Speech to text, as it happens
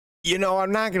You know,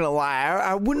 I'm not gonna lie,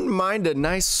 I wouldn't mind a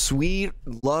nice, sweet,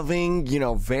 loving,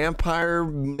 vampire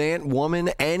man, woman,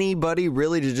 anybody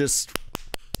really to just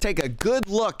take a good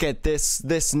look at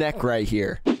this neck right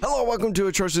here. Hello, welcome to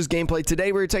Atrocious Gameplay.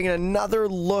 Today we're taking another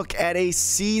look at a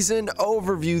season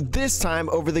overview, this time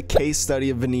over the case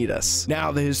study of Vanitas.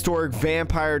 Now, the historic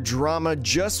vampire drama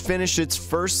just finished its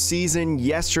first season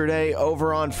yesterday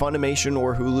over on Funimation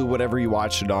or Hulu, whatever you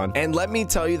watched it on. And let me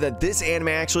tell you that this anime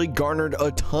actually garnered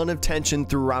a ton of attention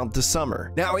throughout the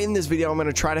summer. Now, in this video, I'm going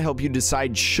to try to help you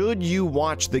decide, should you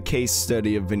watch the case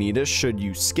study of Vanitas? Should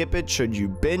you skip it? Should you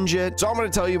binge it? So I'm going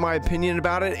to tell you my opinion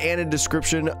about it and a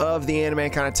description of the anime,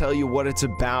 kind of tell you what it's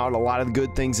about, a lot of the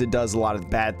good things it does, a lot of the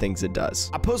bad things it does.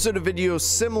 I posted a video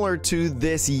similar to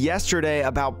this yesterday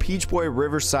about Peach Boy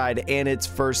Riverside and its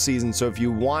first season, so if you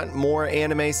want more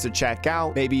animes to check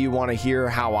out, maybe you want to hear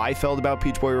how I felt about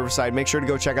Peach Boy Riverside, make sure to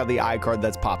go check out the iCard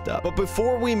that's popped up. But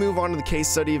before we move on to the case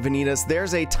study of Vanitas,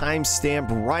 there's a timestamp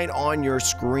right on your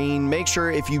screen. Make sure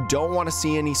if you don't want to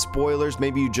see any spoilers,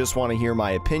 maybe you just want to hear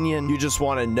my opinion, you just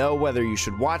want to know whether you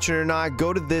should watch it or not,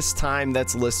 go to this time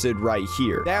that's listed right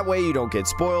here. That way you don't get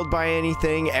spoiled by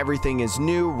anything, everything is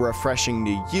new, refreshing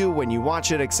to you when you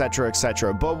watch it, etc,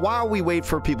 etc. But while we wait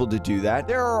for people to do that,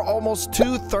 there are almost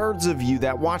 2/3 of you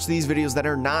that watch these videos that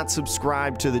are not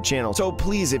subscribed to the channel. So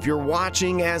please, if you're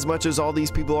watching as much as all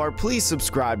these people are, please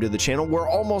subscribe to the channel. We're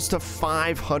almost to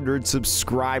 500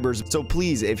 subscribers. So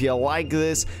please, if you like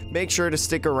this, make sure to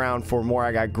stick around for more.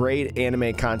 I got great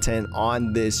anime content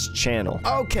on this channel.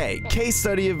 Okay, case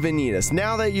study of Vanitas.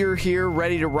 Now that you're here,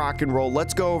 ready to rock and roll,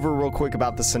 let's go over real quick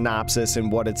about the synopsis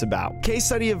and what it's about. Case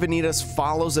study of Vanitas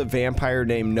follows a vampire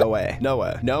named Noe. I'm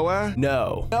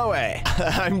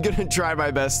gonna try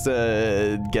my best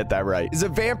to get that right. Is a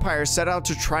vampire set out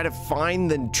to try to find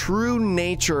the true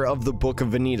nature of the Book of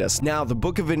Vanitas. Now, the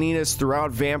Book of Vanitas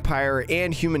throughout vampire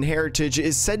and human heritage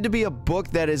is said to be a book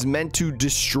that is meant to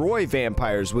destroy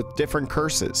vampires with different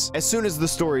curses. As soon as the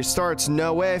story starts,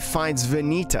 Noe finds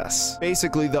Vanitas,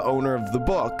 basically the owner of the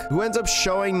book, who ends up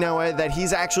showing Noe that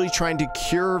he's actually trying to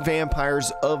cure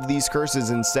vampires of these curses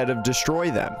instead of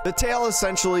destroy them. The tale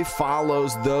essentially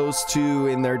follows those two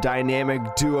in their dynamic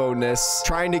duo-ness,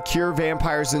 trying to cure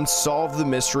vampires and solve the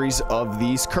mysteries of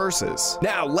these curses.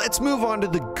 Now, let's move on to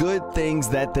the good things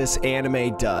that this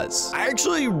anime does. I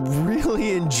actually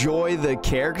really enjoy the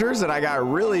characters, and I got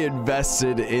really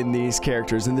invested in these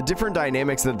characters and the different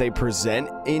dynamics that they present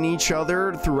in each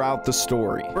other throughout the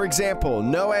story. For example,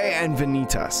 Noe and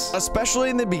Vanitas. Especially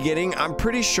in the beginning, I'm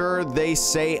pretty sure they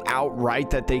say outright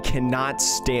that they cannot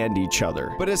stand each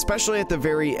other. But especially at the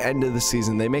very end of the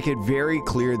season, they make it very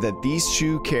clear that these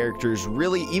two characters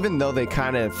really, even though they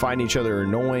kind of find each other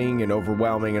annoying and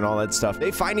overwhelming and all that stuff,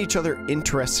 they find each other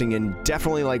interesting and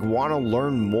definitely like want to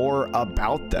learn more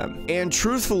about them. And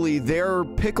truthfully, their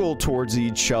pickle towards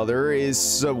each other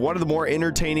is one of the more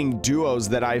entertaining duos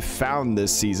that I've found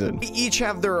this season. They each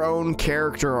have their own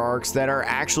character arcs that are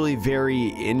actually very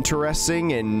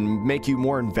interesting and make you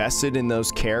more invested in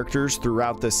those characters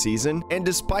throughout the season. And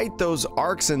despite those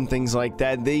arcs and things like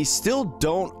that, they still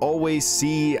don't always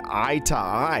see eye to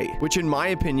eye, which in my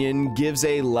opinion gives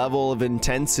a level of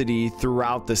intensity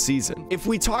throughout the season. If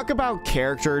we talk about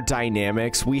character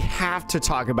dynamics, we have to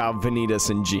talk about Vanitas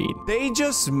and Jean. They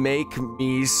just make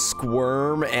me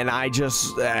squirm, and I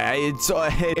just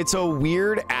it's a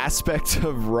weird aspect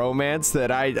of romance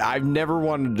that I've never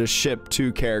wanted to ship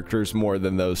two characters more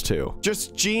than those two.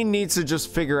 Just Jean needs to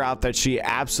just figure out that she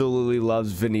absolutely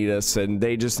loves Vanitas, and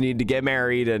they just need to get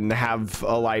married and have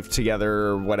a life together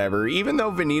or whatever. Even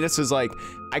though Vanitas is like,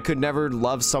 I could never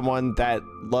love someone that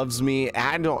loves me.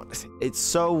 It's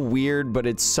so weird, but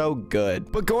it's so good.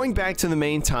 But going back to the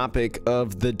main topic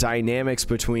of the dynamics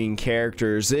between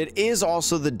characters, it is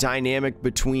also the dynamic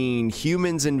between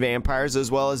humans and vampires, as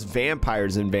well as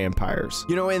vampires and vampires.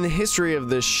 You know, in the history of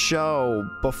this show,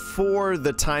 before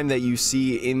the time that you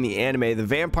see in the anime, the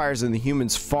vampires and the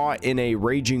humans fought in a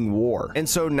raging war. And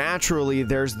so naturally,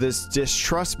 there's this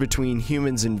distrust between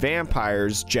humans and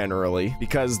vampires generally,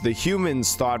 because the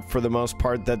humans thought for the most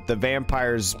part that the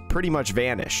vampires pretty much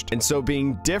vanished. And so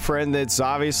being different, it's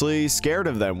obviously scared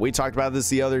of them. We talked about this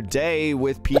the other day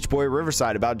with Peach Boy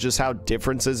Riverside about just how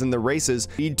differences in the races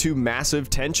lead to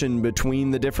massive tension between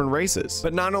the different races.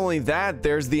 But not only that,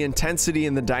 there's the intensity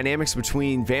and the dynamics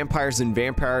between vampires and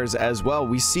vampires as well.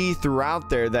 We see throughout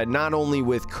there that not only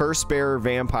with curse bearer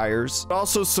vampires, but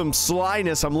also some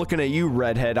slyness. I'm looking at you,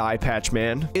 redhead eye patch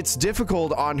man. It's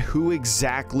difficult on who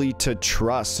exactly to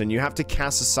trust, and you have to cast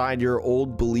cast aside your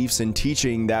old beliefs and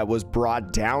teaching that was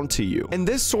brought down to you. And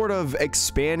this sort of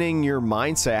expanding your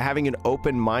mindset, having an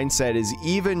open mindset, is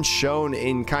even shown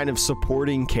in kind of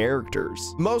supporting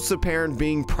characters. Most apparent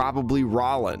being probably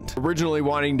Roland, originally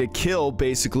wanting to kill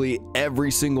basically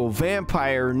every single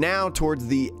vampire. Now towards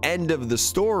the end of the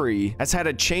story has had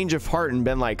a change of heart and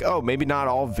been like, oh, maybe not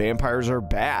all vampires are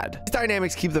bad. These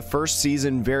dynamics keep the first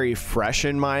season very fresh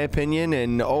in my opinion,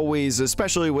 and always,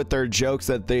 especially with their jokes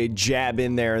that they jab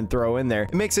in there and throw in there,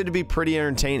 it makes it to be pretty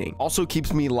entertaining. Also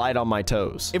keeps me light on my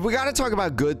toes. If we got to talk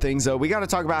about good things though, we got to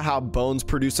talk about how Bones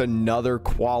produced another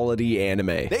quality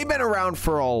anime. They've been around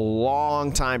for a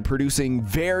long time, producing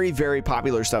very, very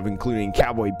popular stuff, including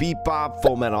Cowboy Bebop,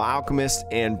 Full Metal Alchemist,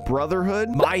 and Brotherhood,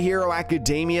 My Hero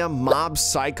Academia, Mob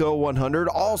Psycho 100,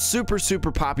 all super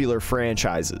popular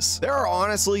franchises. There are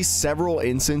honestly several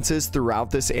instances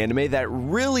throughout this anime that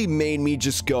really made me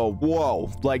just go,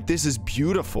 whoa, like this is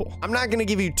beautiful. I'm not going to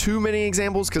give you too many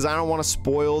examples because I don't want to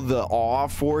spoil the awe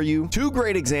for you. Two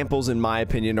great examples in my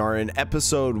opinion are in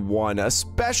episode 1,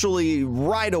 especially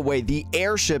right away, the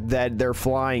airship that they're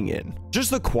flying in.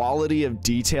 Just the quality of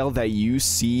detail that you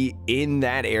see in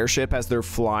that airship as they're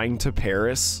flying to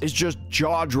Paris is just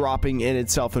jaw-dropping in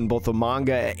itself in both the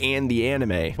manga and the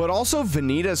anime. But also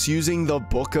Vanitas using the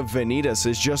Book of Vanitas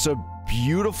is just a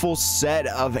beautiful set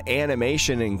of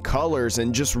animation and colors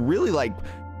and just really like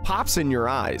pops in your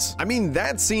eyes. I mean,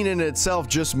 that scene in itself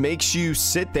just makes you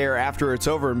sit there after it's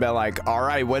over and be like, all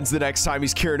right, when's the next time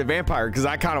he's cured a vampire? Because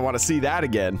I kind of want to see that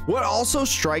again. What also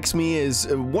strikes me is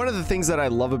one of the things that I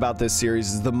love about this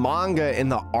series is the manga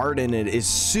and the art in it is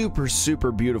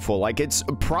super beautiful. Like, it's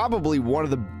probably one of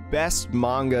the best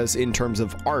mangas in terms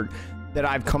of art that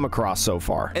I've come across so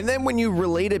far. And then when you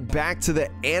relate it back to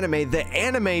the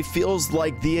anime feels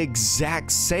like the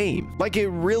exact same. Like, it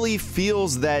really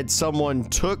feels that someone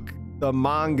took the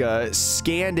manga,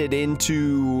 scanned it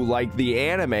into like the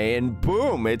anime, and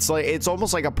boom, it's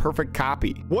almost like a perfect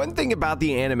copy. One thing about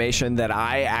the animation that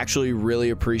I actually really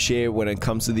appreciate when it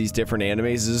comes to these different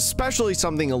animes is especially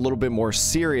something a little bit more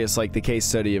serious, like the case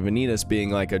study of Vanitas being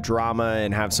like a drama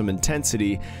and have some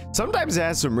intensity. Sometimes it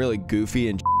has some really goofy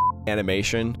and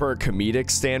animation for a comedic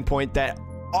standpoint that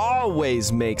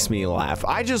always makes me laugh.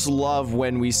 I just love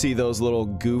when we see those little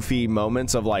goofy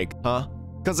moments of like, huh?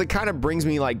 Because it kind of brings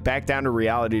me like back down to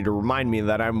reality to remind me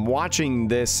that I'm watching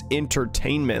this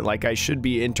entertainment like I should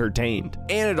be entertained.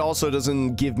 And it also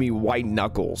doesn't give me white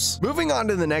knuckles. Moving on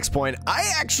to the next point,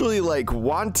 I actually like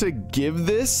want to give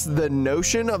this the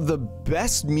notion of the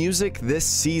best music this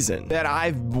season that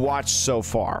I've watched so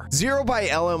far. Zero by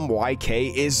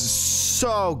LMYK is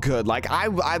so good. Like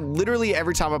I literally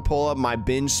every time I pull up my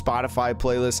binge Spotify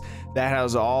playlist that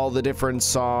has all the different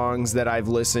songs that I've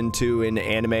listened to in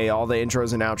anime, all the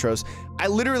intros and outros, I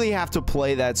literally have to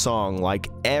play that song like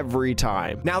every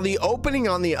time. Now the opening,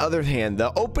 on the other hand,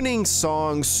 the opening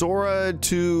song Sora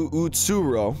to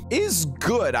Utsuro is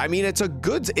good. I mean,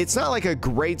 it's not like a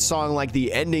great song like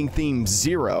the ending theme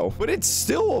Zero, but it's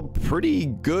still a pretty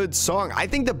good song. I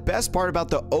think the best part about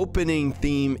the opening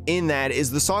theme in that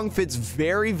is the song fits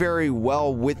very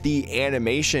well with the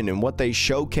animation and what they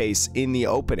showcase in the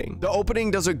opening. The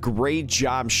opening does a great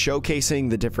job showcasing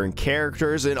the different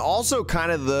characters and also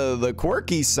kind of the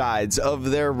quirky sides of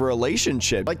their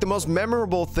relationship. Like, the most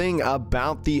memorable thing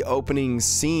about the opening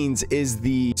scenes is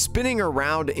the spinning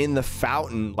around in the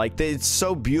fountain. Like, it's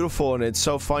so beautiful and it's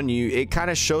so fun. It kind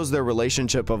of shows their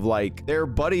relationship of like they're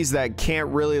buddies that can't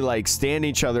really like stand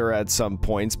each other at some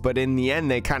points, but in the end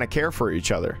they kind of care for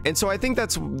each other. And so I think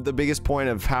that's the biggest point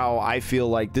of how I feel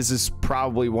like this is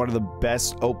probably one of the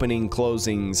best opening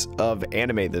closings of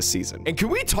anime this season. And can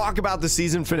we talk about the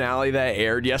season finale that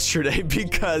aired yesterday?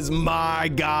 Because my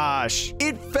gosh,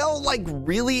 it felt like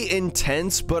really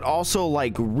intense, but also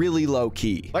like really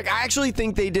low-key. Like, I actually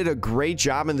think they did a great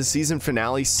job in the season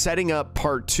finale setting up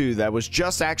part 2 that was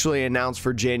just actually announced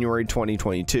for January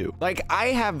 2022. Like, I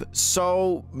have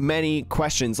so many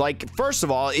questions. Like, first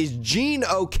of all, is Jean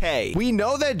okay? We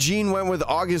know that Jean went with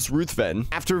August Ruthven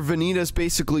after Vanitas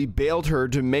basically bailed her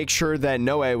to make sure that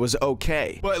Noe was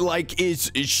okay. But like,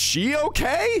 is she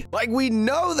okay? Like, we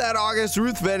know that August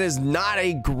Ruthven is not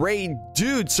a great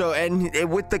dude. So, and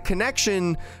with the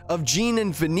connection of Jean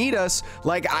and Vanitas,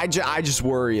 like, I just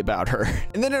worry about her.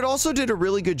 And then it also did a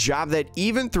really good job that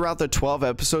even throughout the 12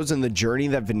 episodes and the journey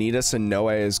that Vanitas and Noe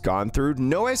has gone through,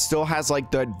 Noe still has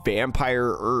like the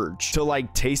vampire urge to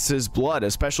like taste his blood,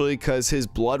 especially because his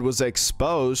blood was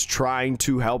exposed trying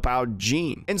to help out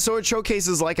Jean. And so it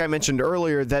showcases, like I mentioned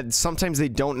earlier, that sometimes they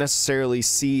don't necessarily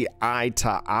see see eye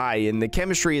to eye, and the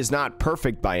chemistry is not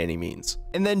perfect by any means.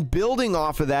 And then building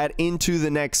off of that into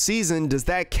the next season, does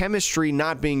that chemistry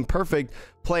not being perfect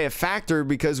play a factor?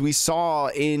 Because we saw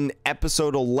in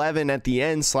episode 11 at the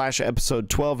end / episode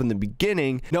 12 in the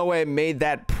beginning, Noah made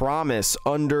that promise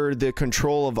under the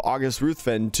control of August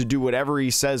Ruthven to do whatever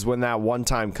he says when that one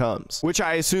time comes, which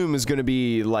I assume is going to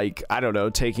be like, I don't know,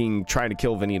 trying to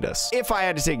kill Vanitas. If I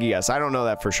had to take a guess, I don't know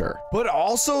that for sure. But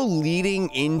also leading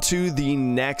into the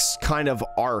next kind of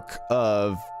arc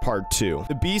of part 2,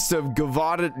 the beast of Gevaudan,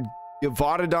 the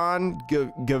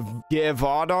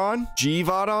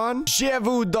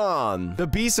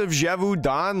beast of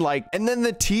Gévaudan, like, and then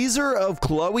the teaser of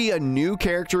Chloe, a new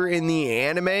character in the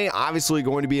anime, obviously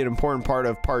going to be an important part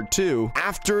of part 2.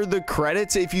 After the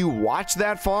credits, if you watch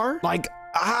that far, like,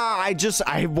 I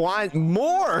want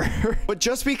more. But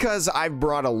just because I've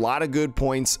brought a lot of good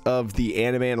points of the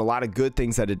anime and a lot of good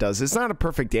things that it does, it's not a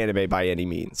perfect anime by any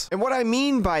means. And what I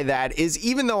mean by that is,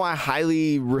 even though I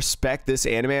highly respect this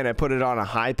anime and I put it on a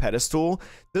high pedestal,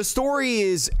 the story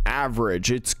is average.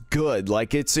 It's good,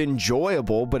 like, it's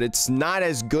enjoyable, but it's not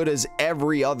as good as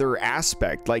every other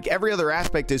aspect. Like, every other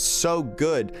aspect is so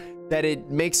good that it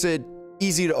makes it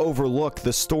easy to overlook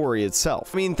the story itself.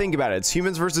 I mean, think about it. It's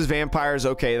humans versus vampires.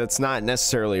 Okay, that's not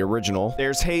necessarily original.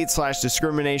 There's hate /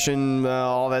 discrimination,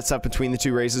 all that stuff between the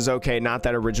two races. Okay, not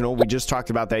that original. We just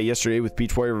talked about that yesterday with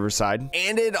Beach Boy Riverside.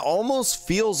 And it almost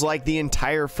feels like the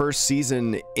entire first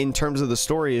season in terms of the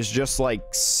story is just like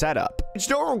setup, which,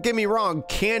 don't get me wrong,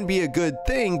 can be a good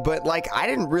thing, but like, I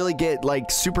didn't really get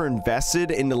like super invested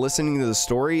into listening to the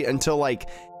story until like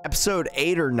episode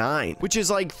 8 or 9, which is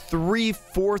like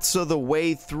 3/4 of the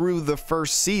way through the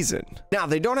first season. Now,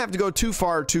 they don't have to go too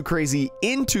far, too crazy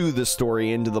into the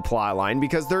story, into the plot line,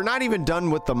 because they're not even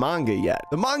done with the manga yet.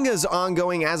 The manga is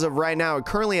ongoing as of right now. It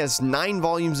currently has 9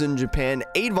 volumes in Japan,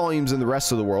 8 volumes in the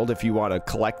rest of the world, if you want to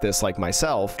collect this like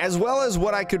myself, as well as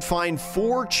what I could find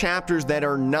 4 chapters that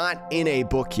are not in a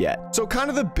book yet. So kind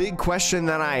of the big question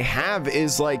that I have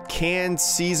is like, can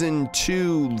season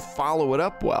 2 follow it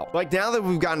up well? Like, now that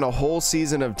we've got a whole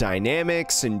season of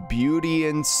dynamics and beauty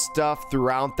and stuff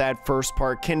throughout that first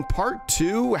part, can part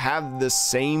 2 have the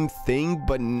same thing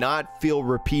but not feel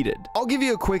repeated? I'll give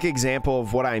you a quick example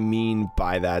of what I mean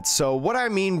by that. So what I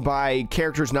mean by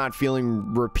characters not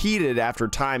feeling repeated after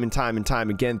time and time and time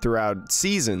again throughout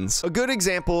seasons, a good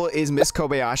example is Miss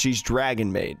Kobayashi's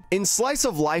Dragon Maid. In slice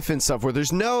of life and stuff, where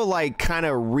there's no like kind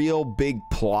of real big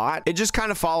plot, it just kind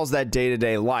of follows that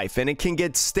day-to-day life, and it can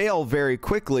get stale very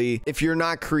quickly if you're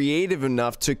not creative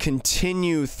enough to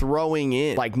continue throwing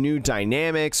in like new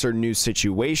dynamics or new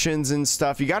situations and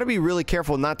stuff. You got to be really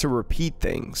careful not to repeat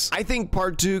things. I think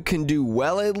part 2 can do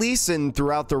well, at least, and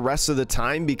throughout the rest of the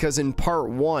time, because in part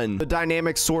 1 the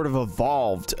dynamics sort of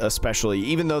evolved, especially,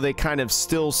 even though they kind of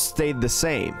still stayed the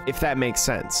same, if that makes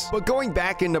sense. But going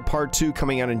back into part 2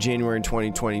 coming out in January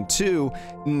 2022,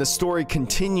 and the story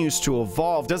continues to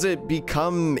evolve, does it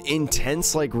become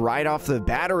intense like right off the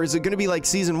bat, or is it going to be like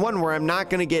season 1 where I'm not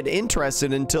going to get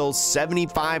interested until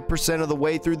 75% of the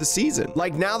way through the season?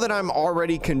 Like, now that I'm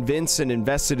already convinced and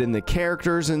invested in the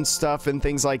characters and stuff and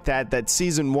things like that, that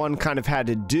season 1 kind of had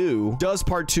to do, does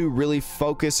part 2 really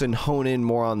focus and hone in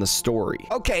more on the story?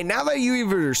 Okay, now that you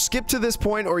either skipped to this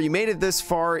point or you made it this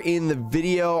far in the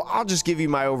video, I'll just give you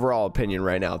my overall opinion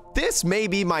right now. This may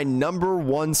be my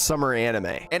 #1 summer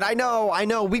anime. And I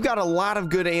know, we've got a lot of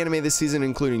good anime this season,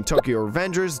 including Tokyo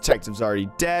Revengers, Detectives Already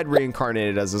Dead,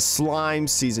 Reincarnated as a Slime,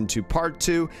 Season 2 Part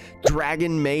 2,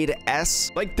 Dragon Maid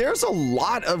S. Like, there's a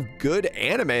lot of good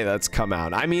anime that's come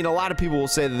out. I mean, a lot of people will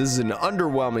say that this is an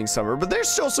underwhelming summer, but there's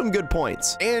still some good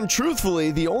points. And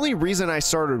truthfully, the only reason I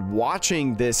started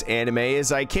watching this anime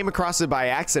is I came across it by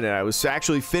accident. I was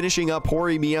actually finishing up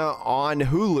Horimiya on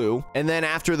Hulu, and then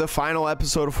after the final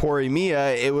episode of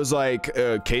Horimiya, it was like,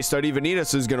 Case Study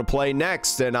Vanitas is gonna play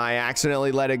next, and I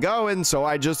accidentally let it go, and so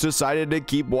I just decided to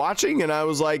keep watching, and I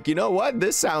was like, you know what,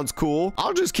 this sounds cool.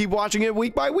 I'll just keep watching it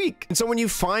week by week. And so when you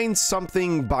find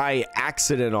something by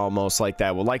accident almost like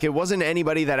that, well, like, it wasn't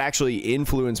anybody that actually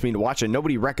influenced me to watch it.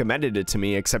 Nobody recommended it to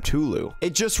me except Hulu.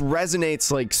 It just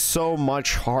resonates like so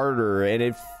much harder, and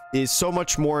it is so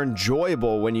much more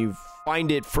enjoyable when you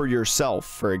find it for yourself,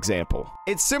 for example.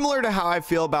 It's similar to how I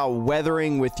feel about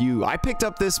Weathering with You. I picked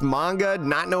up this manga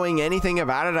not knowing anything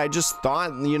about it. I just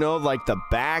thought, you know, like the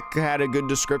back had a good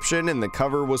description and the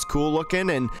cover was cool looking,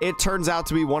 and it turns out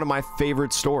to be one of my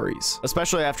favorite stories,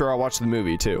 especially after I watched the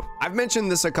movie too. I've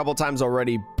mentioned this a couple times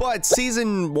already, but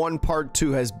season 1 part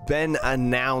 2 has been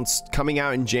announced, coming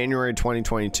out in January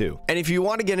 2022. And if you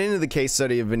want to get into the case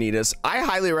study of Vanitas, I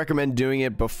highly recommend doing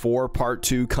it before part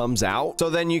 2 comes out, so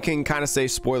then you can kind of stay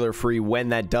spoiler free when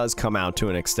that does come out to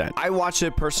an extent. I watched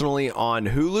it personally on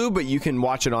Hulu, but you can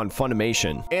watch it on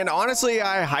Funimation. And honestly,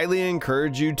 I highly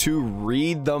encourage you to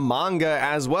read the manga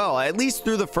as well, at least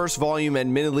through the first volume.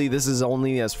 Admittedly, this is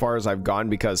only as far as I've gone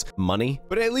because money,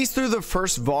 but at least through the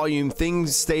first volume,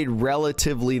 things stayed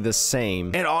relatively the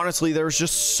same. And honestly, there's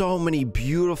just so many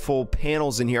beautiful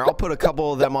panels in here. I'll put a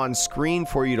couple of them on screen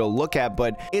for you to look at,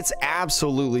 but it's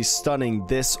absolutely stunning,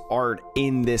 this art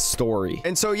in this story.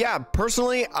 And so yeah,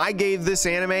 personally, I gave this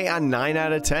anime a 9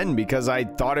 out of 10 because I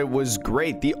thought it was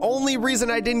great. The only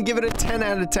reason I didn't give it a 10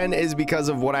 out of 10 is because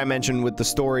of what I mentioned with the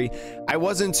story. I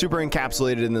wasn't super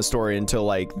encapsulated in the story until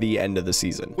like the end of the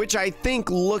season, which I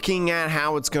think, looking at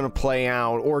how it's going to play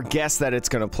out, or guess that it's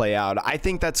going to play out, I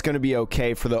think that's going to be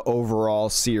okay for the overall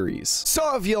series.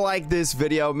 So if you like this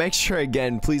video, make sure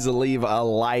again, please leave a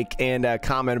like and a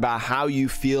comment about how you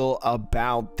feel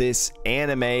about this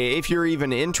anime, if you're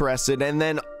even interested, and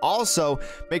then also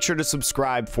make sure to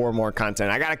subscribe for more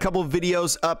content. I got a couple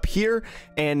videos up here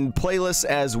and playlists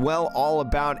as well, all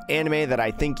about anime that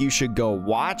I think you should go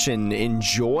watch and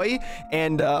enjoy.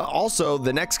 And also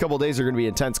the next couple days are going to be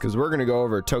intense because we're going to go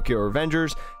over Tokyo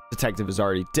Revengers, Detective is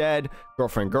Already Dead,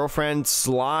 Girlfriend,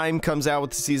 Slime comes out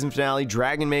with the season finale,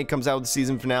 Dragon Maid comes out with the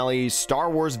season finale, Star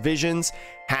Wars Visions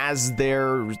has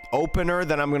their opener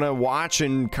that I'm gonna watch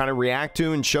and kind of react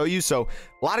to and show you. So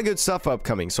a lot of good stuff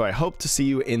upcoming. So I hope to see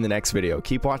you in the next video.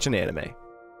 Keep watching anime.